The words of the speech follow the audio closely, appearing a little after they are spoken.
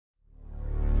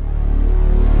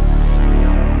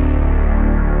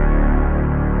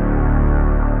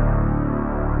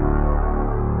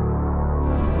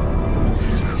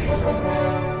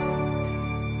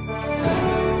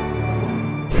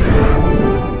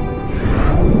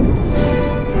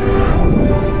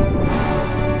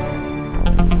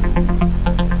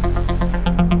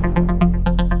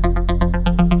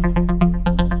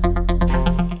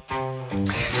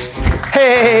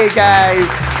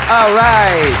All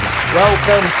right,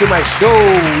 welcome to my show.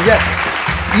 Yes,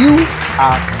 you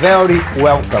are very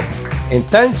welcome. And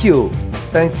thank you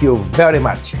very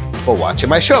much for watching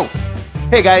my show.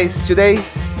 Hey guys, today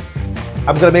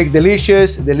I'm gonna make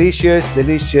delicious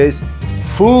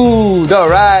food. All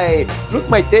right, look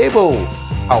my table,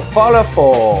 how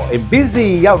colorful and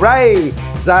busy. All right,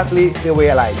 exactly the way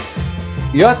I like.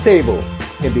 Your table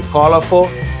can be colorful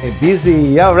and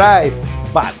busy. All right,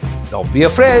 but don't be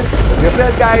afraid,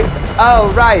 guys.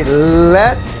 All right,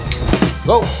 let's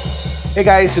go. Hey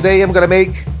guys, today I'm gonna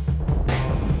make,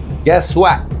 guess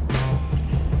what?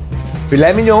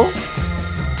 Filet mignon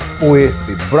with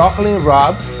the broccoli and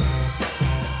Rabe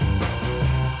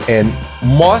and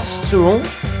mushroom.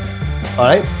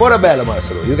 All right, portobello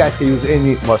mushroom. You guys can use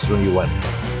any mushroom you want.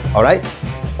 All right,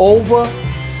 over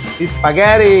the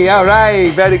spaghetti. All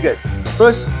right, very good.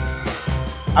 First,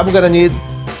 I'm gonna need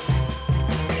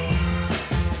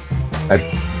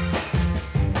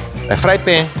a fry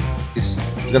pan. Is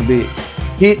gonna be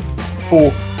heat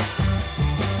for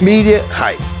medium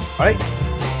high. All right.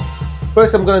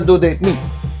 First, I'm gonna do the meat.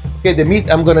 Okay, the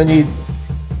meat I'm gonna need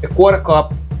a 1/4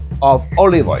 cup of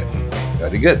olive oil.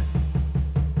 Very good.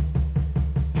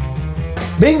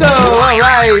 Bingo! All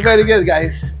right, very good,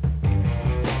 guys.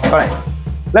 All right,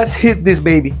 let's heat this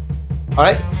baby. All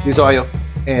right, this oil,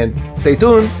 and stay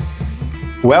tuned.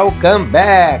 Welcome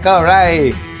back. All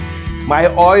right, my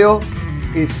oil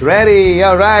is ready.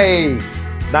 All right,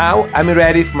 now I'm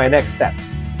ready for my next step.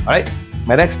 All right,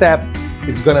 my next step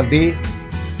is gonna be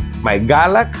my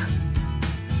garlic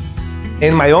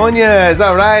and my onions.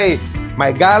 All right,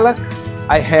 my garlic,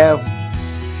 I have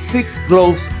 6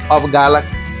 cloves of garlic,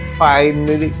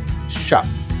 finely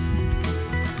chopped.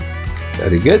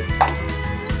 Very good.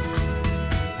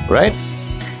 Right,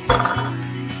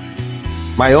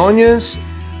 my onions,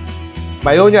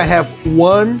 I have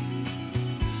 1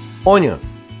 onion,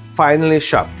 finely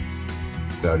chopped.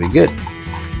 Very good.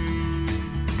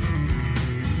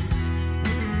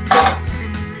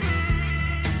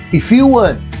 If you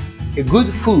want a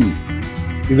good food,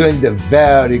 you're going to need a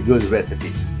very good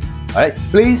recipe. All right,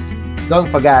 please don't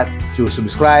forget to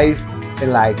subscribe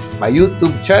and like my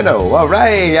YouTube channel. All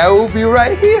right, I will be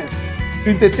right here to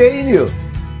entertain you.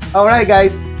 All right,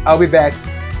 guys, I'll be back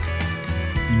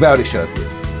very shortly.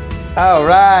 All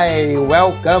right,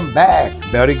 welcome back.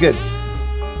 Very good.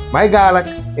 My garlic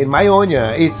and my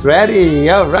onion, it's ready.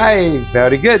 All right,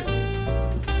 very good.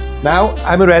 Now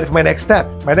I'm ready for my next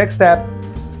step. My next step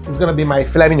is gonna be my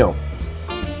filet mignon.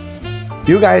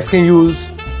 You guys can use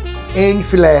any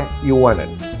filet you wanted.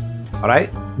 All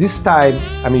right, this time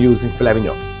I'm using filet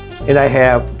mignon, and I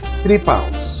have 3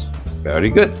 pounds. Very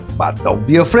good, but don't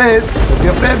be afraid. Don't be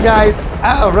afraid, guys.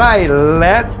 All right,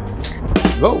 let's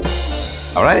go.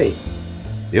 All right,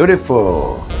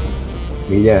 beautiful.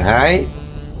 Medium high.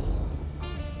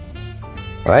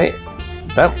 All right,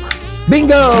 done.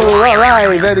 Bingo! All right,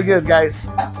 very good, guys.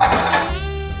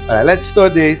 All right, let's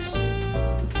store this.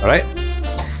 All right,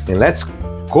 and let's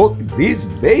cook these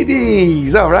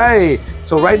babies. All right,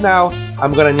 so right now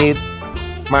I'm gonna need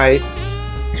my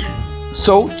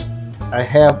salt. I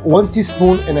have 1.5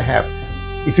 teaspoons.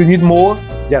 If you need more,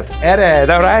 just add it.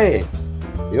 All right,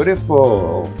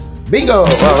 beautiful. Bingo!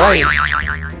 All right.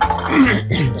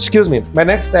 Excuse me. My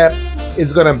next step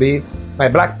is gonna be my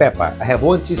black pepper. I have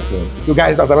 1 teaspoon. You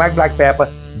guys doesn't like black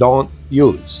pepper, don't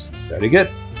use. Very good.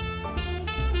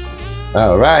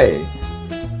 All right.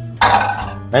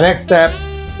 My next step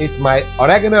is my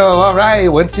oregano. All right,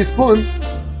 1 teaspoon.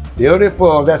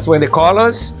 Beautiful. That's when the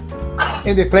colors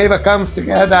and the flavor comes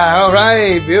together. All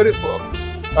right, beautiful.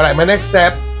 All right, my next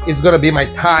step is gonna be my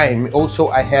thyme. Also,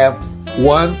 I have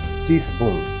 1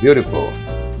 teaspoon. Beautiful.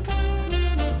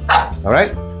 All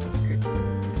right.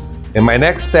 And my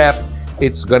next step,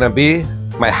 it's gonna be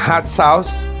my hot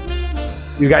sauce.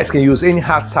 You guys can use any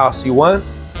hot sauce you want.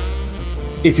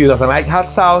 If you don't like hot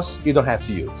sauce, you don't have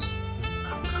to use.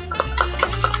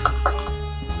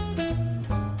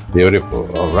 Beautiful.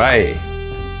 All right.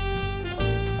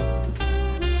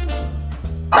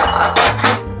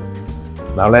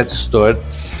 Now let's stir it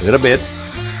a little bit.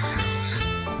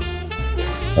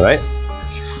 All right.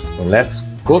 And let's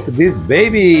cook these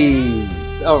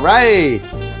babies. All right.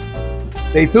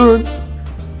 Stay tuned.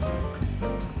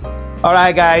 All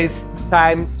right, guys.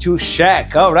 Time to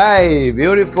check. All right.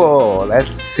 Beautiful. Let's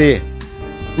see.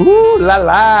 Ooh la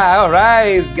la. All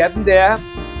right. It's getting there.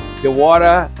 The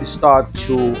water starts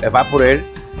to evaporate.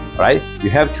 All right. You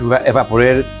have to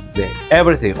evaporate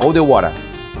everything, all the water.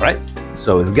 All right.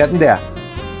 So it's getting there.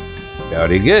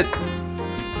 Very good.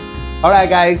 All right,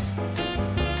 guys.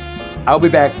 I'll be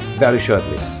back very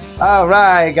shortly. All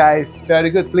right, guys,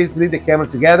 very good. Please leave the camera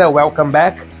together. Welcome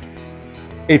back.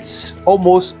 It's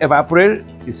almost evaporated.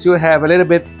 You still have a little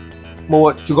bit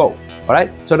more to go. All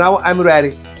right, so now I'm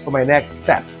ready for my next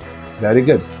step. Very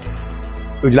good.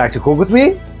 Would you like to cook with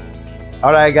me?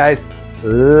 All right, guys,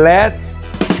 let's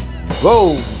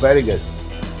go. Very good.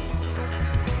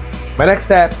 My next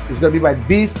step is going to be my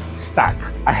beef stock.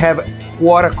 I have a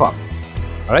quarter cup.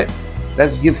 All right,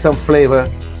 let's give some flavor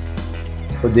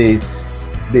for this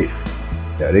beef.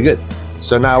 Very good.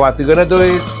 So now what you're gonna do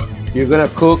is you're gonna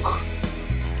cook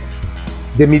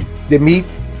the meat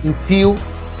until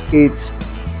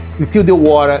the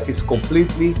water is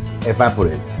completely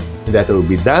evaporated, and that will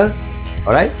be done.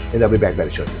 All right, and I'll be back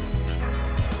very shortly.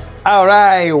 All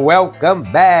right, welcome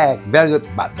back. Very good,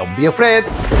 but don't be afraid.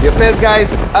 Don't be afraid, guys.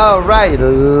 All right,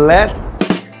 let's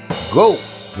go.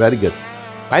 Very good.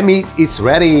 My meat is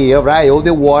ready. All right, all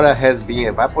the water has been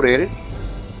evaporated.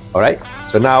 All right,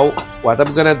 so now what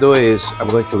I'm gonna do is I'm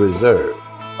going to reserve.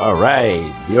 All right,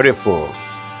 beautiful.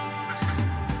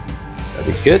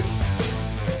 Very good.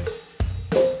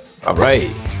 All right.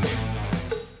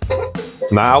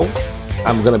 Now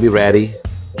I'm gonna be ready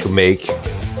to make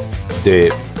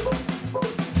the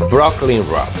broccoli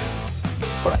rabe.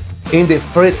 All right. In the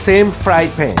same fry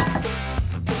pan,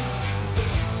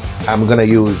 I'm gonna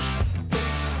use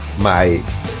my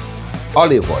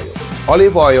olive oil.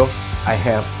 Olive oil, I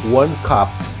have 1 cup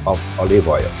of olive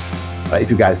oil. Right, if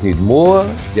you guys need more,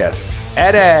 just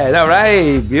add it. All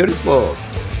right, beautiful.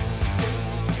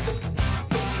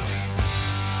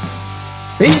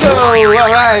 Bingo!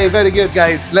 All right, very good,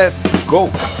 guys. Let's go.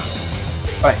 All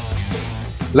right,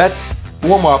 let's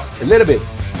warm up a little bit.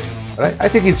 All right, I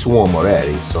think it's warm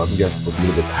already, so I'm just put a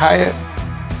little bit higher,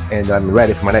 and I'm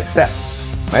ready for my next step.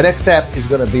 My next step is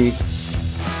gonna be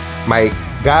my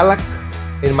garlic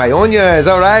and my onions.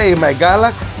 All right, my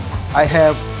garlic, I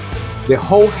have the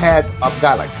whole head of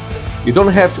garlic. You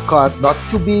don't have to cut, not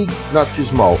too big, not too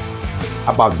small,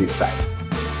 about this side.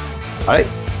 All right,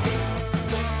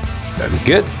 very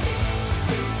good.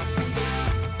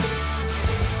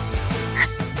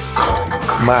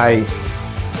 My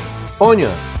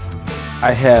onion,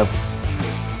 I have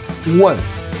 1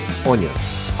 onion,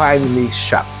 finely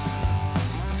chopped.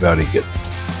 Very good.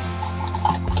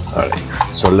 All right,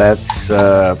 so let's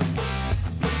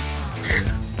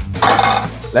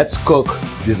cook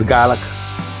this garlic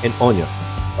and onion.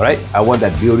 All right, I want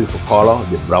that beautiful color,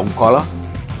 the brown color.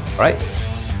 All right,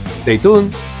 stay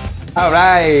tuned. All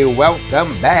right,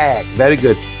 welcome back. Very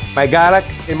good. My garlic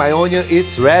and my onion,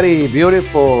 it's ready.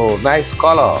 Beautiful, nice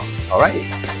color. All right,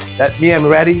 that means I'm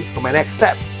ready for my next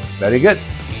step. Very good.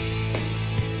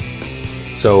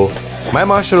 So my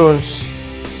mushrooms,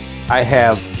 I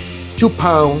have 2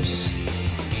 pounds,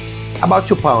 about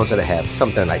 2 pounds and a half,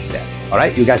 something like that. All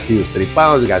right, you guys can use 3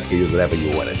 pounds, you guys can use whatever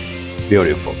you want it.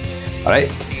 Beautiful. All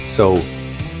right, so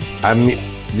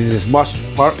this is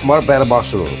morbella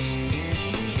mushrooms.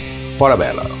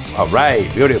 Morbella. All right,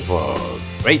 beautiful,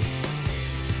 great.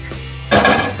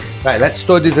 Right, let's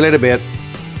store this a little bit.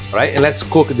 All right, and let's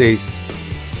cook this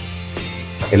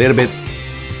a little bit.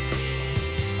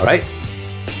 All right,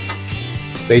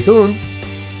 stay tuned.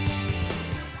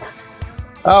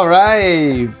 All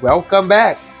right, welcome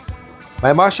back.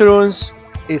 My mushrooms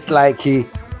is like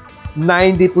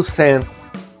 90%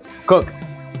 cooked.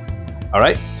 All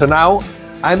right, so now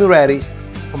I'm ready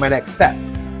for my next step.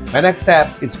 My next step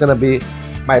is gonna be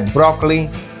my broccoli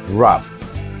rabe.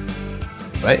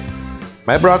 Right,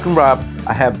 my broccoli rabe,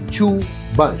 I have 2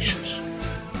 bunches.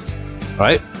 All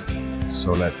right,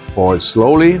 so let's pour it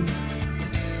slowly.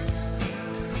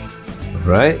 All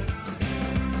right.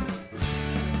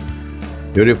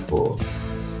 Beautiful.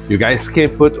 You guys can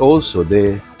put also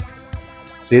the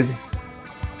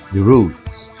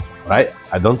roots, right?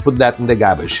 I don't put that in the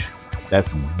garbage.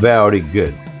 That's very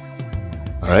good.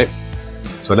 All right.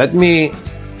 So let me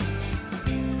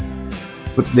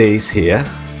put this here.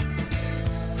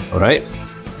 All right.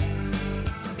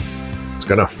 It's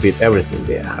gonna fit everything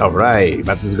there. All right,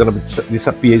 but it's gonna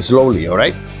disappear slowly. All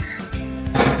right.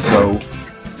 So,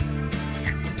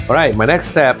 all right. My next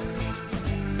step,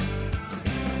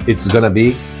 it's gonna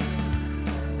be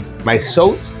my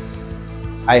salt.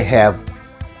 I have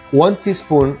 1.5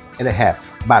 teaspoons,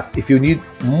 but if you need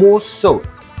more salt,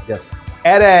 just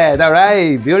add it. All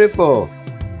right, beautiful.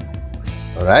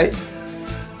 All right,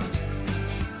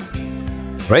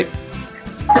 right.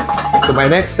 So my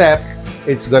next step,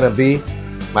 it's gonna be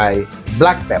my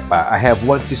black pepper. I have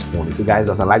 1 teaspoon. If you guys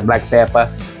doesn't like black pepper,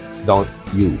 don't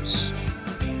use.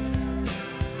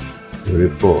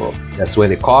 Beautiful. That's when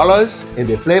the colors and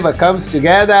the flavor comes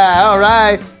together. All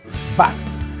right, but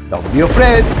don't be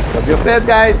afraid. Don't be afraid,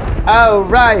 guys. All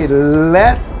right,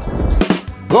 let's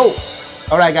go.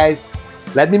 All right, guys,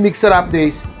 let me mix it up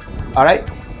this. All right,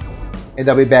 and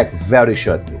I'll be back very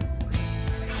shortly.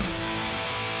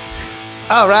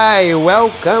 All right,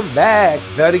 welcome back.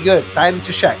 Very good. Time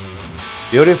to check.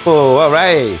 Beautiful. All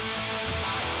right,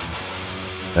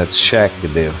 let's check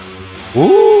there.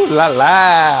 Ooh la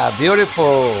la,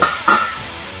 beautiful.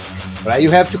 All right, you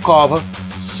have to cover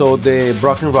so the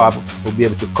broken rub will be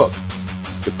able to cook.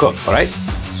 All right.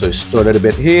 So stir a little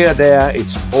bit here, there.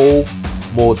 It's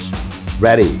almost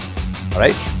ready. All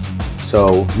right.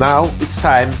 So now it's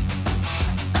time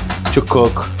to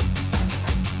cook.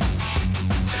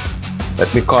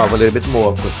 Let me cover a little bit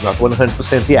more because it's not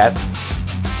 100% yet.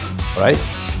 All right.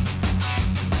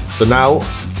 So now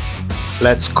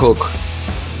let's cook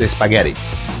the spaghetti.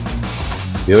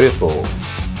 Beautiful.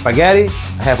 Spaghetti,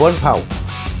 I have 1 pound.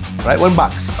 Right, 1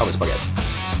 box of spaghetti.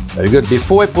 Very good.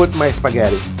 Before I put my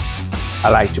spaghetti, I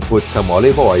like to put some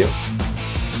olive oil,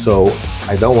 so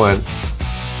I don't want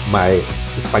my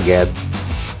spaghetti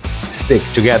stick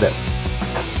together.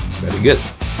 Very good.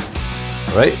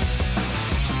 All right.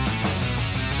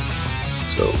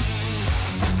 So,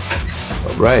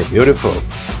 all right, beautiful.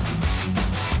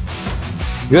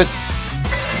 Good.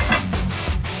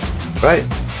 Right.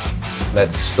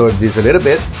 Let's stir this a little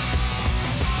bit.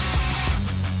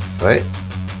 Right.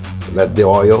 So let the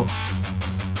oil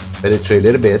penetrate a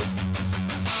little bit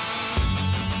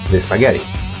the spaghetti,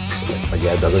 so the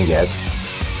spaghetti doesn't get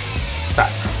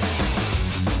stuck.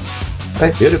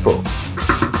 Right, beautiful.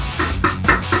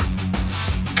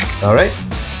 All right,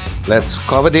 let's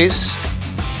cover this,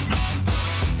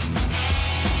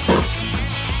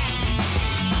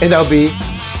 and I'll be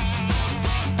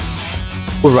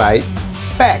right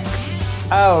back.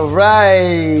 All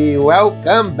right,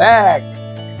 welcome back.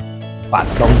 But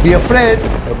don't be afraid.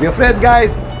 Don't be afraid, guys.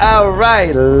 All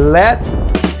right, let's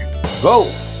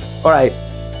go. All right,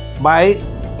 my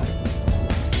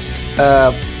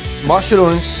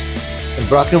mushrooms and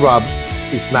broken rub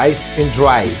is nice and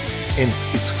dry, and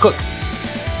it's cooked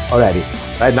already.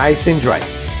 Right, nice and dry.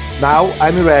 Now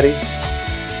I'm ready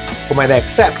for my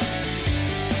next step.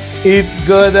 It's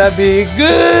gonna be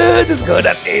good. It's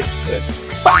gonna taste good.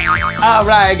 All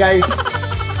right, guys.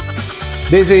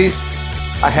 This is,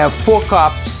 I have 4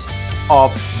 cups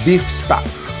of beef stock.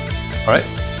 All right.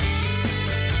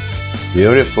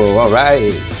 Beautiful. All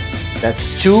right.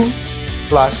 That's 2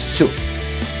 plus 2.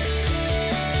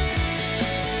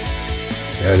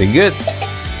 Very good.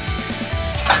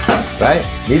 Right.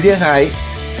 Medium high.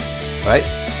 Right.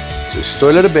 So stir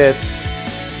a little bit,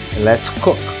 and let's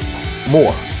cook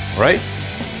more. Right.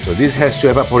 So this has to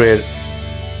evaporate.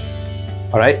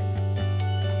 All right.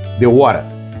 The water.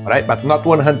 All right, but not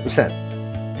 100%.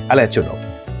 I'll let you know.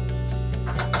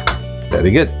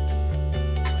 Very good.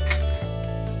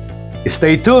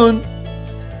 Stay tuned.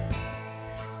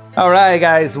 All right,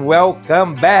 guys,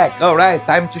 welcome back. All right,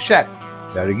 time to check.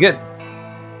 Very good.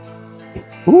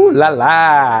 Ooh la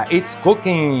la, it's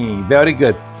cooking. Very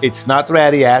good. It's not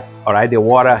ready yet. All right, the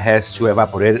water has to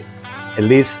evaporate at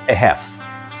least a half.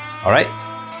 All right,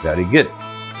 very good.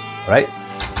 All right,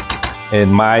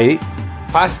 and my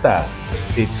pasta,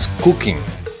 it's cooking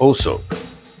also.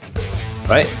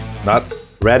 Right, not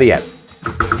ready yet.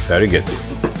 Very good.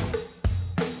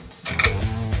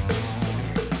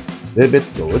 Little bit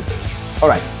good. All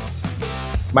right,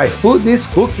 my food is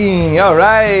cooking. All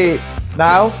right,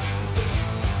 now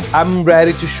I'm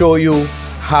ready to show you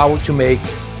how to make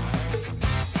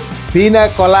pina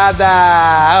colada.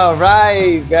 All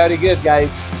right, very good,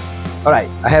 guys. All right,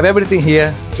 I have everything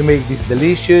here to make this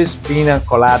delicious pina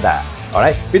colada. All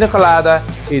right, pina colada,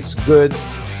 it's good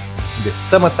in the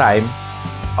summertime.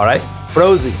 All right,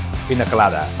 frozen pina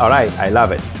colada. All right, I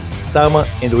love it. Summer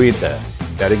and winter.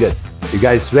 Very good. You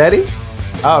guys ready?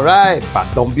 All right, but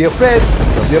don't be afraid.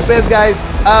 Don't be afraid, guys.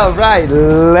 All right,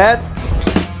 let's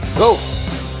go.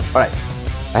 All right,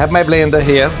 I have my blender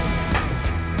here.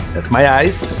 That's my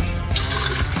ice.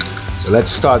 So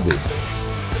let's start this.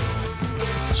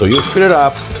 So you fill it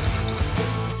up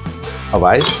of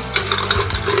ice.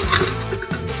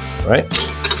 All right.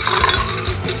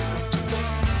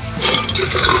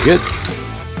 Good.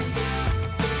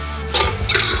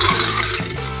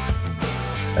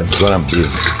 That's gonna be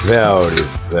very,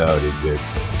 very good.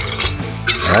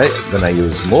 Alright, gonna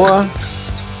use more.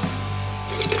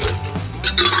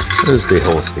 Use the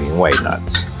whole thing, why not?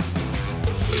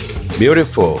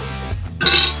 Beautiful.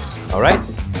 Alright,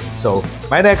 so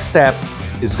my next step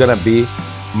is gonna be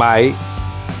my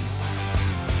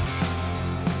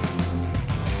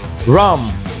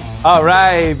rum.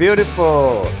 Alright,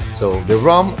 beautiful. So the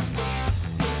rum,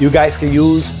 you guys can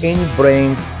use any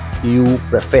brand you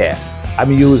prefer.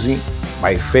 I'm using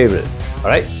my favorite. All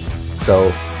right.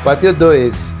 So what you do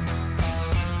is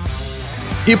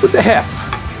you put the half.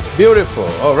 Beautiful.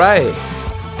 All right.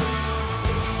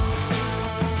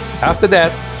 After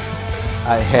that,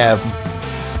 I have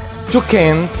 2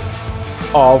 cans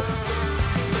of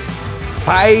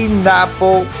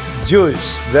pineapple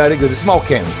juice. Very good. Small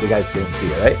cans, you guys can see,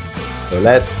 right? So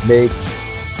let's make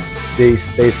this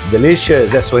taste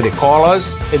delicious. That's where the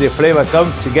colors and the flavor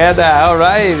comes together. All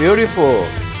right, beautiful.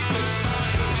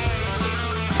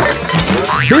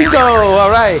 Bingo! All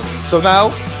right. So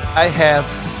now I have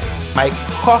my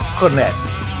coconut.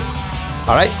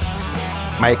 All right,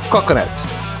 my coconut.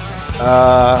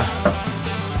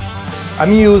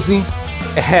 I'm using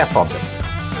a half of them.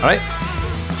 All right.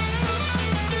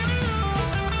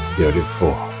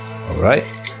 Beautiful. All right.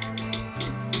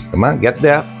 Come on, get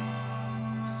there.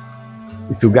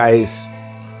 If you guys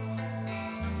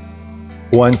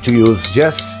want to use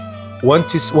just one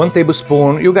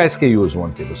tablespoon, you guys can use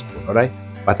 1 tablespoon, all right?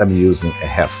 But I'm using a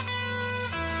half.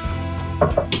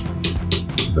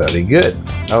 Very good.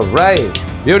 All right.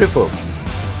 Beautiful.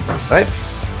 All right.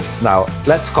 Now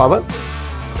let's cover.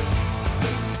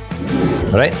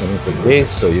 All right. Let me put this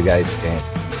so you guys can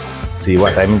see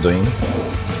what I'm doing.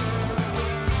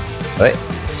 All right.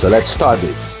 So let's start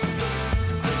this.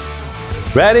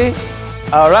 Ready?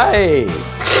 All right.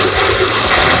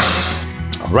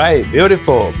 All right.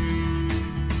 Beautiful.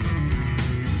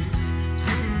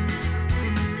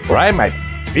 All right, my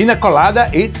pina colada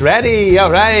is ready. All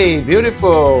right,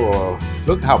 beautiful.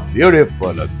 Look how beautiful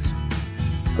it looks.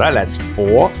 All right, let's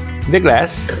pour the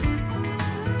glass.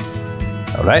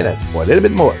 All right, let's pour a little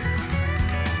bit more.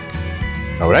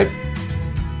 All right,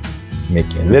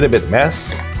 making a little bit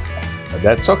mess, but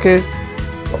that's okay.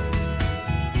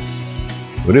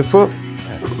 Beautiful.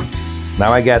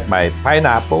 Now I got my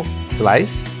pineapple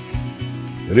slice.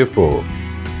 Beautiful.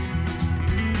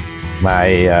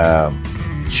 My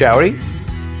cherry.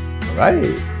 All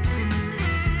right.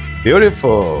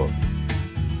 Beautiful.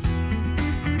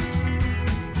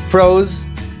 Froze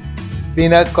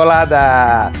pina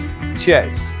colada.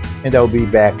 Cheers. And I'll be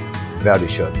back very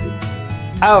shortly.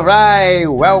 All right.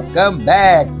 Welcome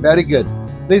back. Very good.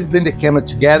 Please bring the camera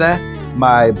together.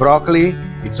 My broccoli,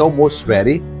 it's almost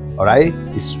ready. All right.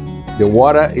 The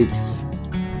water, it's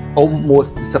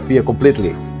almost disappeared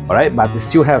completely. All right. But they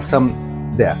still have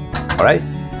some there. All right.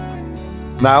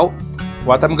 Now,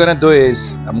 what I'm gonna do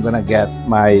is I'm gonna get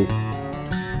my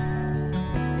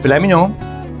filet mignon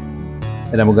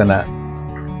and I'm gonna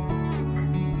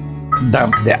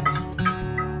dump that.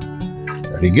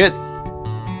 Very good.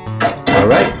 All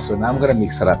right, so now I'm gonna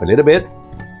mix it up a little bit.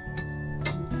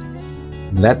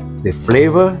 Let the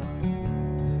flavor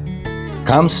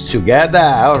comes together.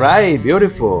 All right,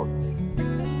 beautiful.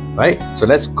 Right, so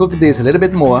let's cook this a little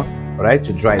bit more. All right,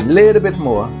 to dry a little bit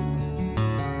more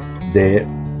the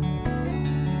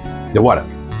water.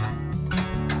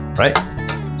 Right,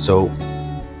 so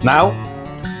now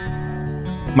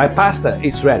my pasta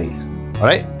is ready. All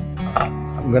right,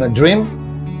 I'm gonna drain.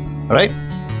 All right,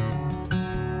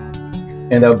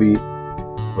 and I'll be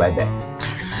right back.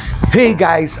 Hey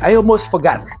guys, I almost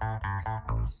forgot.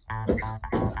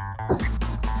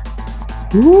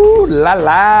 Ooh la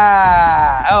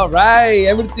la! All right,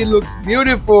 everything looks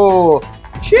beautiful.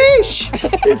 Sheesh!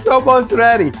 It's almost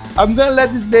ready. I'm gonna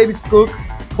let this baby cook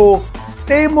for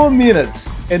 10 more minutes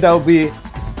and I'll be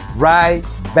right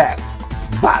back.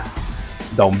 But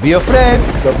don't be afraid.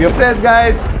 Don't be afraid,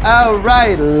 guys. All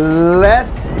right,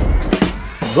 let's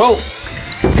go.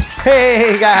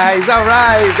 Hey guys, all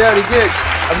right, very good.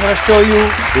 I'm gonna show you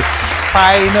the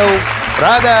final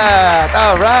product.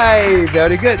 All right,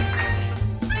 very good.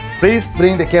 Please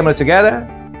bring the camera together.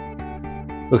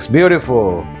 Looks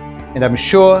beautiful. And I'm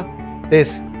sure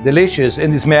this delicious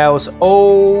and it smells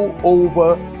all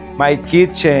over my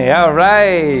kitchen. All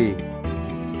right.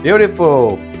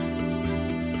 Beautiful.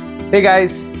 Hey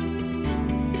guys,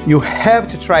 you have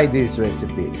to try this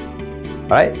recipe.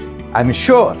 All right. I'm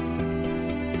sure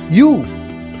you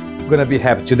gonna be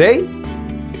happy today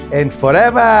and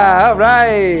forever. All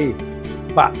right.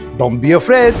 But don't be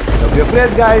afraid. Don't be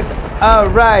afraid, guys. All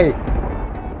right.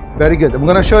 Very good. I'm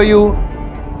gonna show you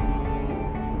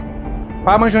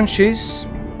Parmesan cheese.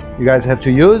 You guys have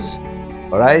to use.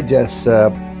 All right. Just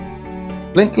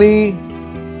sprinkly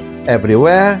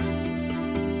everywhere.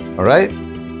 All right.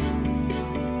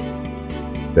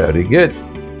 Very good.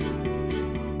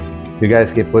 You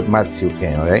guys can put much you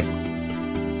can. All right.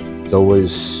 It's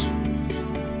always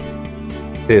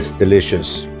tastes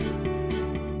delicious.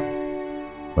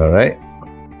 All right.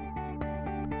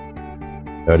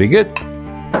 Very good.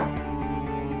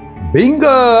 Bingo!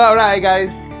 Alright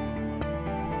guys.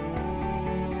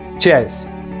 Cheers.